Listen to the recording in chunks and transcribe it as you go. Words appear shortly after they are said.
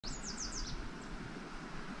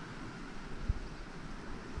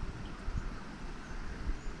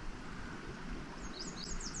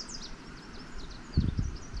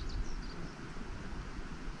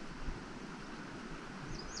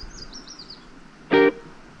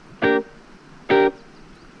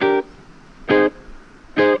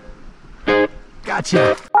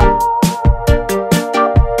Gotcha.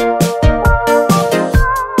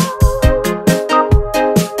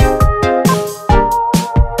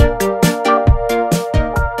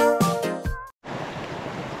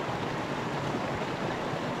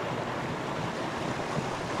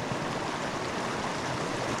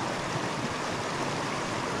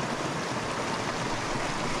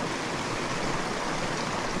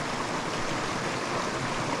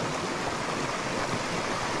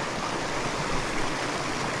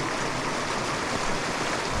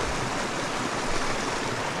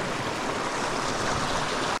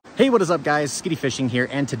 Hey, what is up guys? Skiddy Fishing here,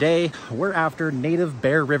 and today we're after native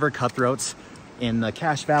Bear River cutthroats in the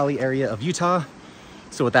Cache Valley area of Utah.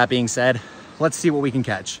 So with that being said, let's see what we can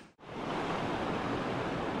catch.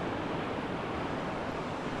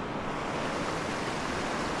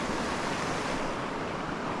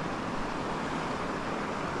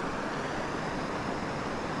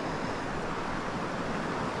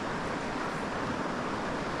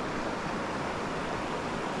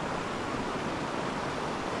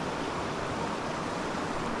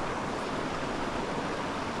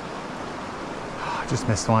 Just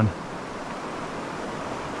missed one.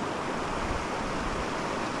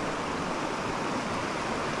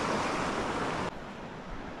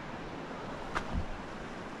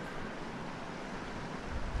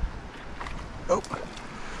 Oh,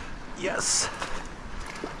 yes.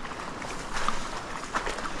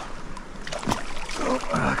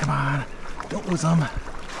 Oh, come on. Don't lose them.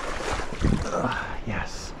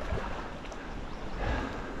 Yes.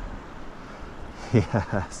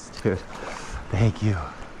 Yes, dude. Thank you.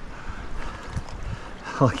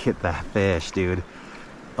 Look at that fish, dude.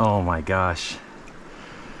 Oh my gosh.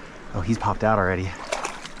 Oh, he's popped out already.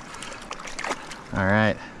 All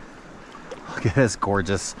right. Look at this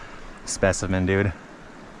gorgeous specimen, dude.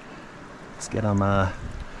 Let's get him right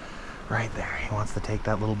there. He wants to take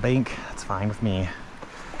that little bank. That's fine with me.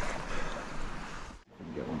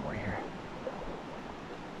 Get one more here.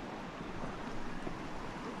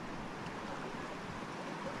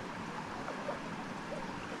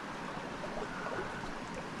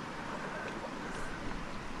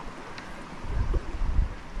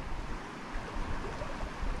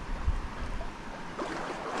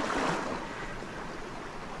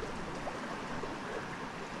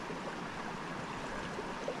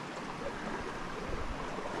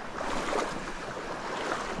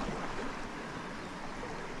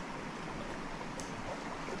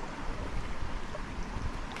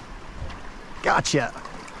 Gotcha.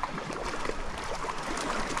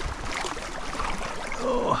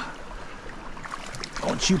 Oh,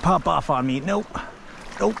 don't you pop off on me. Nope.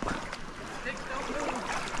 Nope.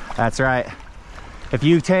 That's right. If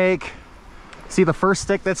you take, see the first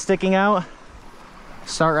stick that's sticking out?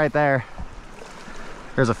 Start right there.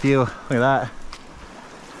 There's a few. Look at that.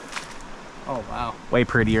 Oh, wow. Way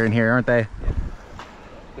prettier in here, aren't they? Yeah.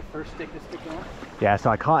 The first stick is sticking out? Yeah, so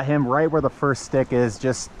I caught him right where the first stick is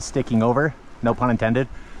just sticking over. No pun intended.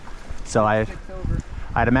 So I'd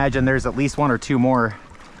imagine there's at least one or two more.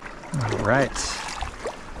 All right.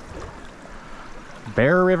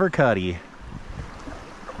 Bear River Cutty.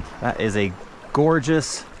 That is a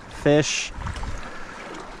gorgeous fish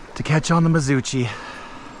to catch on the Mizuchi.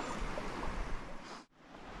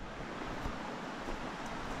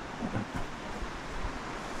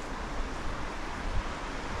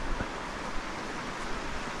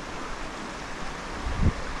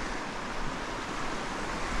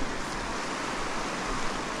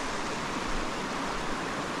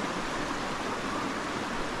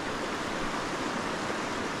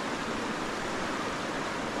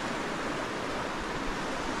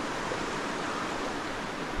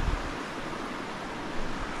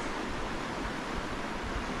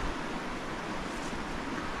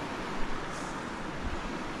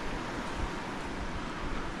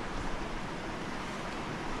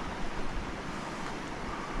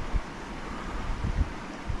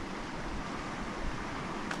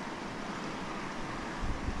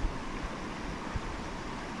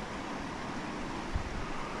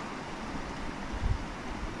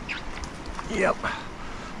 Yep.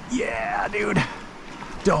 Yeah, dude.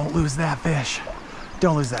 Don't lose that fish.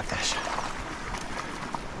 Don't lose that fish.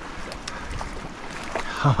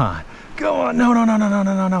 Come on. Go on. No, no, no, no, no,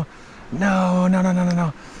 no, no, no. No, no, no, no, no,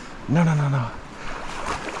 no. No, no, no, no.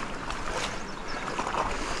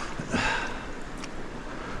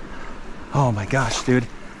 Oh my gosh, dude.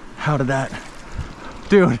 How did that...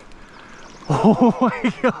 Dude. Oh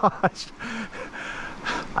my gosh.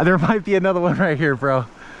 There might be another one right here, bro.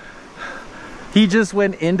 He just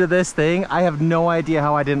went into this thing. I have no idea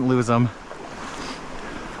how I didn't lose him.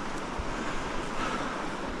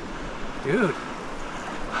 Dude.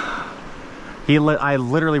 I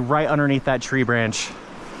literally right underneath that tree branch.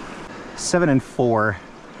 7 and 4.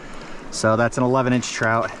 So that's an 11-inch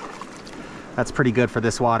trout. That's pretty good for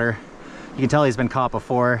this water. You can tell he's been caught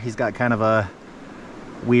before. He's got kind of a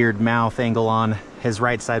weird mouth angle on his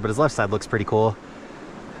right side, but his left side looks pretty cool.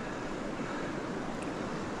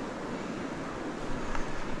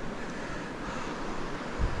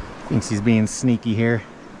 Thinks he's being sneaky here.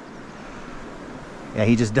 Yeah,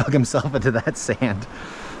 he just dug himself into that sand.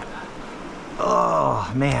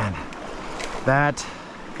 Oh man, that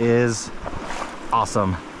is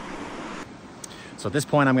awesome. So at this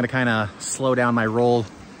point, I'm gonna kind of slow down my roll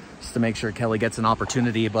just to make sure Kelly gets an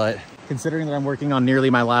opportunity. But considering that I'm working on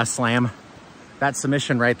nearly my last slam, that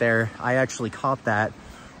submission right there, I actually caught that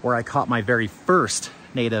where I caught my very first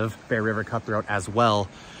native Bear River Cutthroat as well.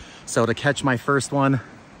 So to catch my first one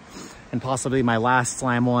and possibly my last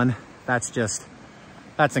slam one, that's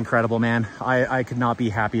incredible, man. I could not be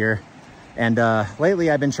happier. And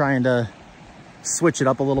lately I've been trying to switch it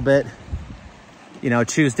up a little bit, you know,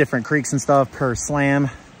 choose different creeks and stuff per slam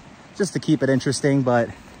just to keep it interesting. But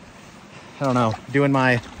I don't know, doing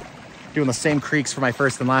the same creeks for my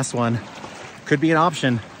first and last one could be an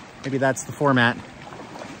option. Maybe that's the format.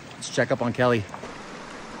 Let's check up on Kelly.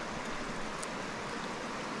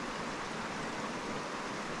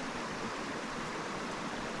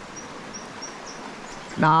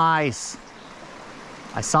 Nice.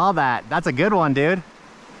 I saw that. That's a good one, dude.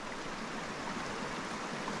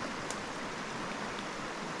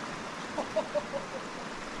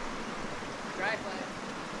 Dry fly.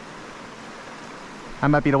 That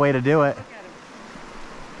might be the way to do it.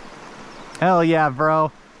 Hell yeah,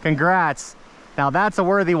 bro. Congrats. Now that's a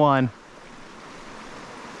worthy one.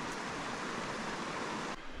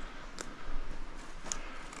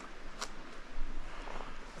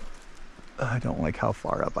 I don't like how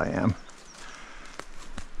far up I am.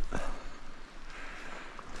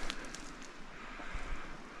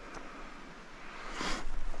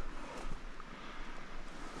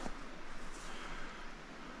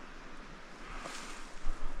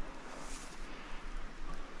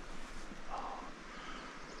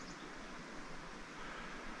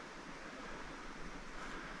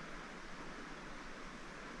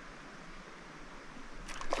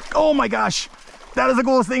 Oh my gosh, that is the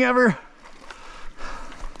coolest thing ever.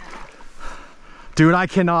 Dude, I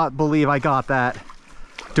cannot believe I got that.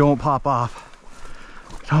 Don't pop off.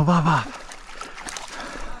 Don't pop off.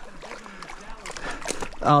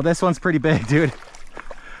 Oh, this one's pretty big, dude.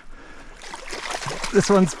 This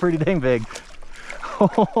one's pretty dang big.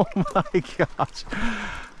 Oh my gosh.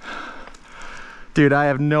 Dude, I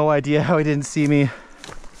have no idea how he didn't see me.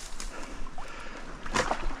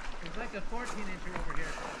 There's like a 14-incher over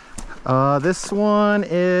here. This one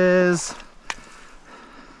is...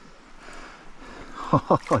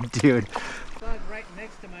 Oh, dude. Bug right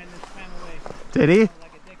next to mine that swam away. Did he? Like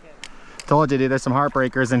a dickhead. Told you, dude, there's some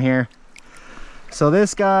heartbreakers in here. So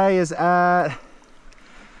this guy is at...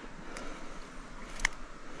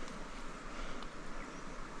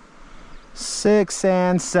 Six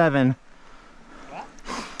and 7.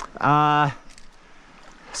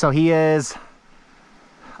 So he is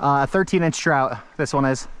a 13-inch trout. This one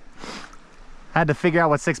is. Had to figure out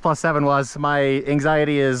what 6 plus 7 was. My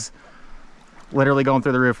anxiety is literally going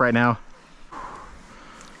through the roof right now.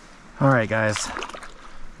 All right, guys.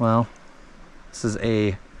 Well, this is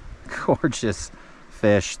a gorgeous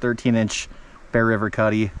fish. 13-inch Bear River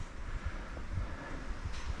Cutty.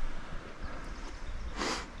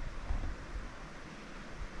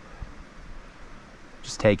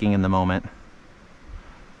 Just taking in the moment.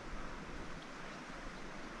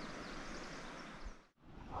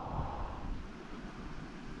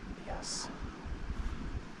 Yes.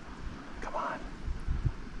 Come on.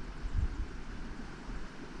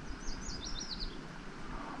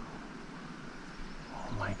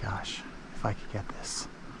 Oh my gosh, if I could get this.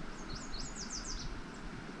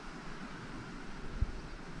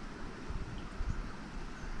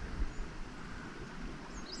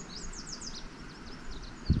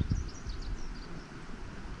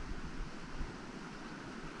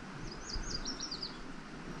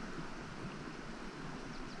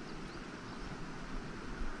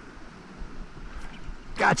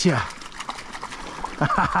 Gotcha.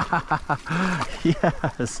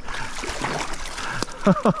 Yes.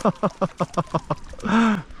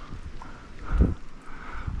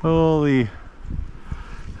 Holy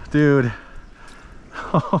dude.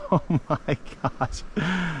 Oh my gosh.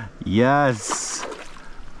 Yes.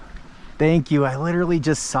 Thank you. I literally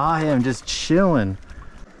just saw him just chilling.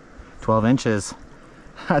 12 inches.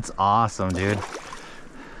 That's awesome, dude.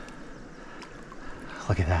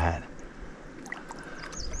 Look at that.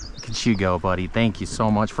 Look at you go, buddy. Thank you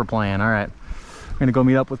so much for playing. All right, we're gonna go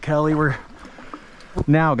meet up with Kelly. We're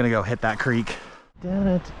now gonna go hit that creek. Dun,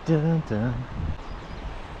 dun, dun, dun.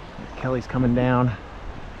 Kelly's coming down.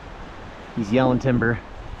 He's yelling timber.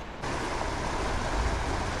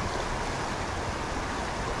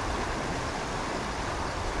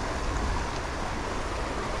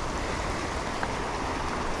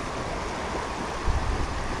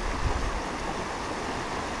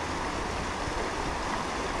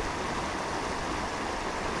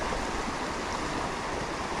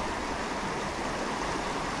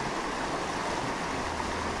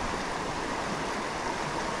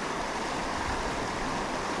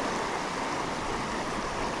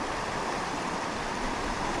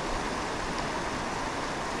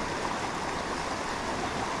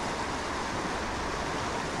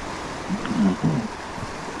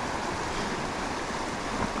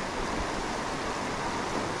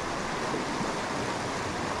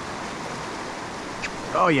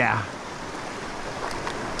 Oh yeah.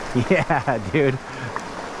 Yeah, dude.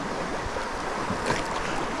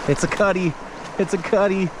 It's a cutty. It's a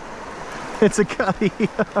cutty. It's a cutty.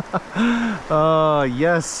 Oh,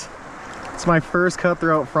 yes. It's my first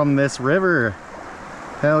cutthroat from this river.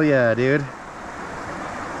 Hell yeah, dude.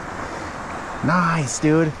 Nice,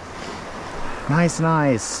 dude. Nice,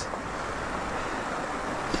 nice.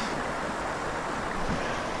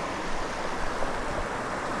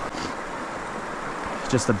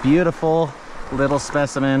 Just a beautiful little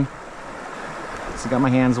specimen. So got my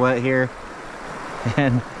hands wet here.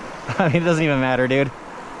 And I mean, it doesn't even matter, dude.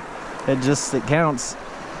 It counts.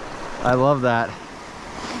 I love that.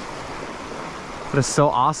 But it's so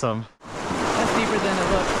awesome. That's deeper than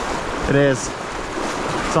it looks. It is.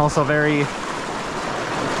 It's also very,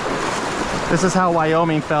 this is how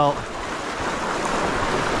Wyoming felt.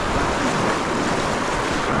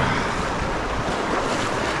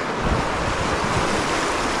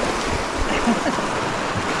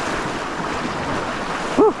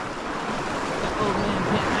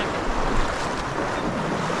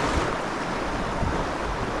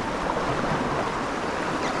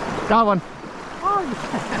 Got one. Oh,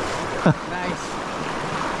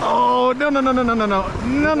 nice. Oh, no, no, no, no, no, no, no.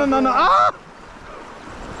 No, no, no, no. Ah!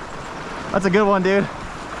 That's a good one, dude.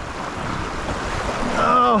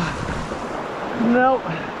 Oh, no.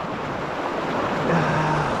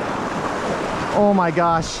 Oh my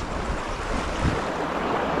gosh.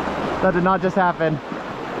 That did not just happen.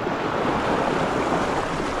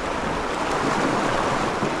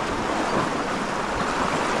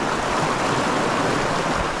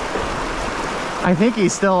 I think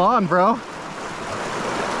he's still on, bro.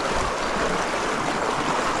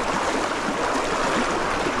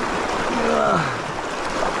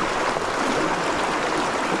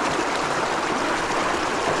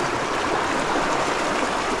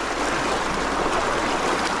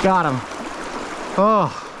 Got him.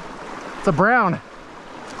 Oh, it's a brown.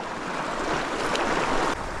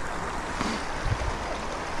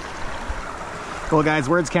 Well, guys,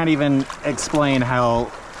 words can't even explain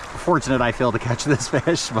how fortunate I feel to catch this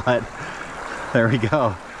fish, but there we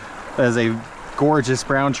go. That is a gorgeous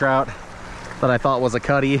brown trout that I thought was a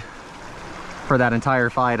cutty for that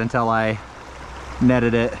entire fight until I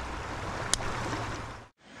netted it.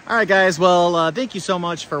 All right, guys, well, thank you so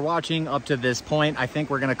much for watching up to this point. I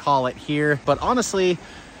think we're gonna call it here, but honestly,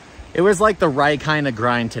 it was like the right kind of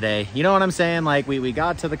grind today. You know what I'm saying? Like we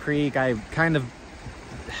got to the creek.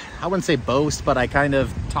 I wouldn't say boast, but I kind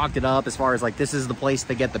of talked it up as far as like, this is the place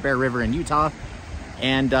to get the Bear River in Utah.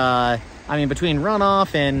 And I mean, between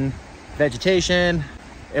runoff and vegetation,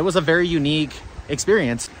 it was a very unique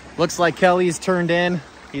experience. Looks like Kelly's turned in.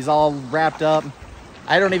 He's all wrapped up.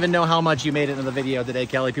 I don't even know how much you made it in the video today,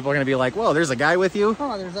 Kelly. People are gonna be like, whoa, there's a guy with you?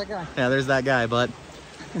 Oh, there's that guy. Yeah, there's that guy, but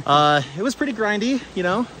it was pretty grindy, you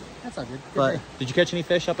know? That's all good. But did you catch any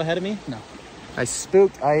fish up ahead of me? No. I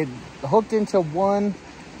hooked into one,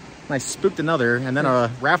 and I spooked another, and then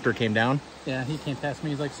a rafter came down. Yeah, he came past me.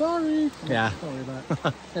 He's like, sorry. Yeah. Don't worry about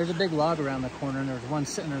it. There's a big log around the corner, and there was one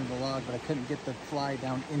sitting under the log, but I couldn't get the fly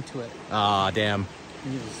down into it. Aw, damn.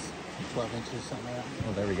 He was 12 inches, something like that.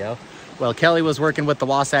 Oh, there we go. Well, Kelly was working with the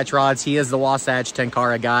Wasatch rods. He is the Wasatch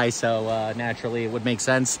tenkara guy, so naturally it would make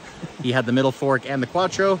sense. He had the middle fork and the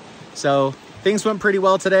quattro, so things went pretty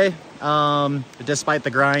well today. Despite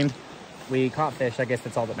the grind, we caught fish. I guess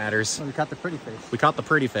that's all that matters. Well, we caught the pretty fish. We caught the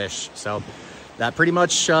pretty fish, so that pretty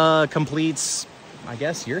much completes, I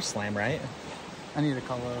guess, your slam, right? I need a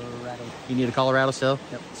Colorado. You need a Colorado still?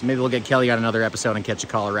 Yep. So maybe we'll get Kelly on another episode and catch a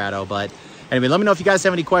Colorado. But anyway, let me know if you guys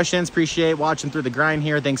have any questions. Appreciate watching through the grind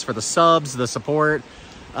here. Thanks for the subs, the support.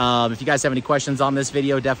 If you guys have any questions on this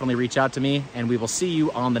video, definitely reach out to me, and we will see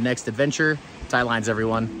you on the next adventure. Tight lines,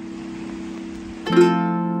 everyone.